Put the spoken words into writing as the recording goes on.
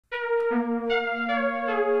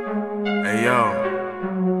Hey yo,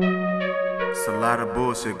 it's a lot of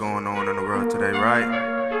bullshit going on in the world today,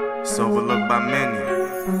 right? It's overlooked by many.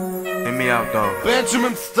 Hit me out though.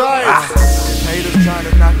 Benjamin Stiles. Haters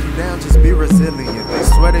trying to knock you down, just be resilient. They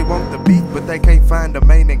swear they want the beat, but they can't find the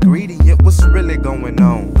main ingredient. What's really going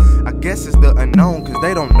on? I guess it's the unknown, cause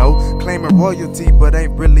they don't know. Claiming royalty, but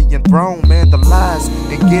ain't really enthroned. Man, the lies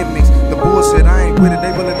and gimmicks, the bullshit, I ain't with it.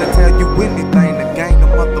 They willing to tell you anything to gain a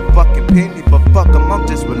motherfucking penny. But fuck them, I'm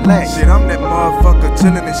just relaxed. Shit, I'm that motherfucker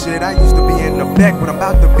chillin' and shit. I used to be in the back, but I'm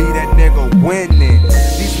about to be that nigga winning.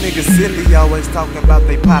 These niggas silly, always talking about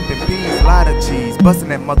they poppin' peas, lot of cheese,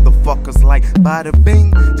 bustin' at motherfuckers like bada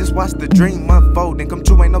bing. Just watch the dream unfold and come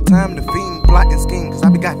true, ain't no time to fiend, plot and scheme, cause I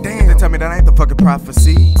be goddamn. They tell me that ain't the fucking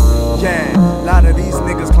prophecy. Yeah, a lot of these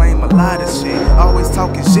niggas claim a lot of shit, always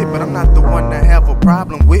talking shit, but I'm not the one to have a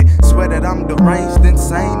problem with. Swear that I'm deranged,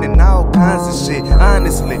 insane, and all kinds of shit.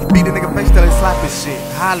 Honestly, beat a nigga face till they sloppy shit,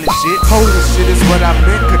 holy shit. Holy shit is what I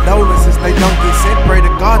meant, condolences they don't get sent. Pray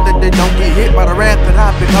to God that they don't get hit by the wrath that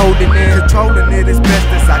I've been holding in. Controlling it as best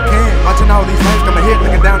as I can. Watching all these names come ahead,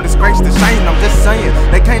 looking down, disgrace to shame. I'm just saying,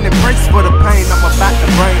 they can't embrace for the pain I'm about to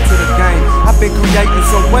bring to the game. I've been creating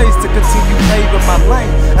some ways to continue paving my lane.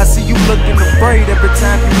 I see you looking afraid every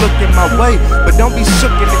time you look in my way, but don't be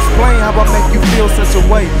shook and explain how I make you feel such a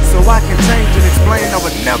way, so I can change and explain. I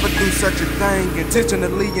would never do such a thing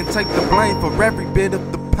intentionally and take the blame for every bit of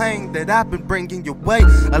the pain that I've been bringing your way.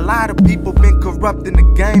 A lot of people been corrupting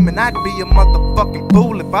the game, and I'd be a motherfucking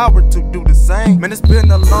fool if I were to do the same. Man, it's been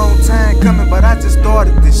a long time coming, but I just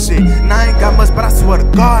started this shit. And I ain't got much, but I swear to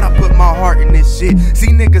God I put my heart in this shit. See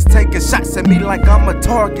niggas taking shots at me like I'm a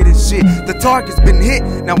target and shit. The target's been hit,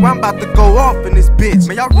 now I'm about to go off in this bitch.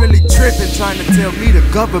 Man, y'all really tripping, trying to tell me the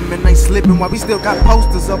government ain't slipping, while we still got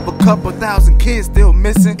posters of a couple thousand kids still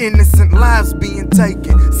missing. Innocent lives being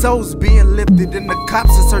taken, souls being lifted, and the cops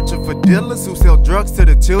are searching for dealers who sell drugs to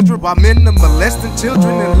the children, while men are molesting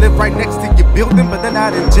children and live right next to your building, but they're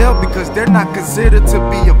not in jail because they're not considered to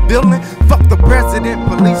be a villain. Fuck the president,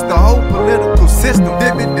 police, the whole political system.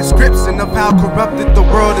 Vivid description of how corrupted the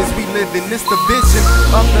world is we live in. This division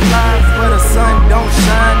of the lines where the sun don't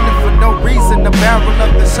shine, and for no reason the barrel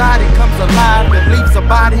of the shot it comes alive and leaves a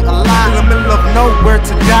body alive in the middle of nowhere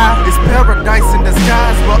to die. It's paradise in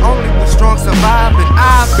disguise where only the strong survive, and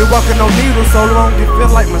I've been walking on needles so long it feel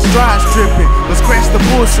like my stride's tripping. But scratch the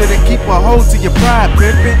bullshit and keep a hold to your pride,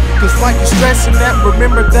 pimpin'. Cause like you're stressing that,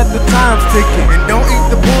 remember that the time's ticking. And don't eat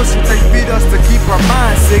the bullshit they feed us to keep our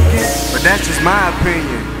minds sickin'. But that's just my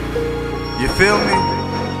opinion. You feel me?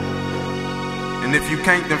 And if you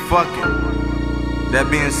can't, then fuck it. That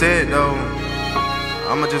being said though,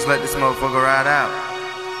 I'ma just let this motherfucker ride out.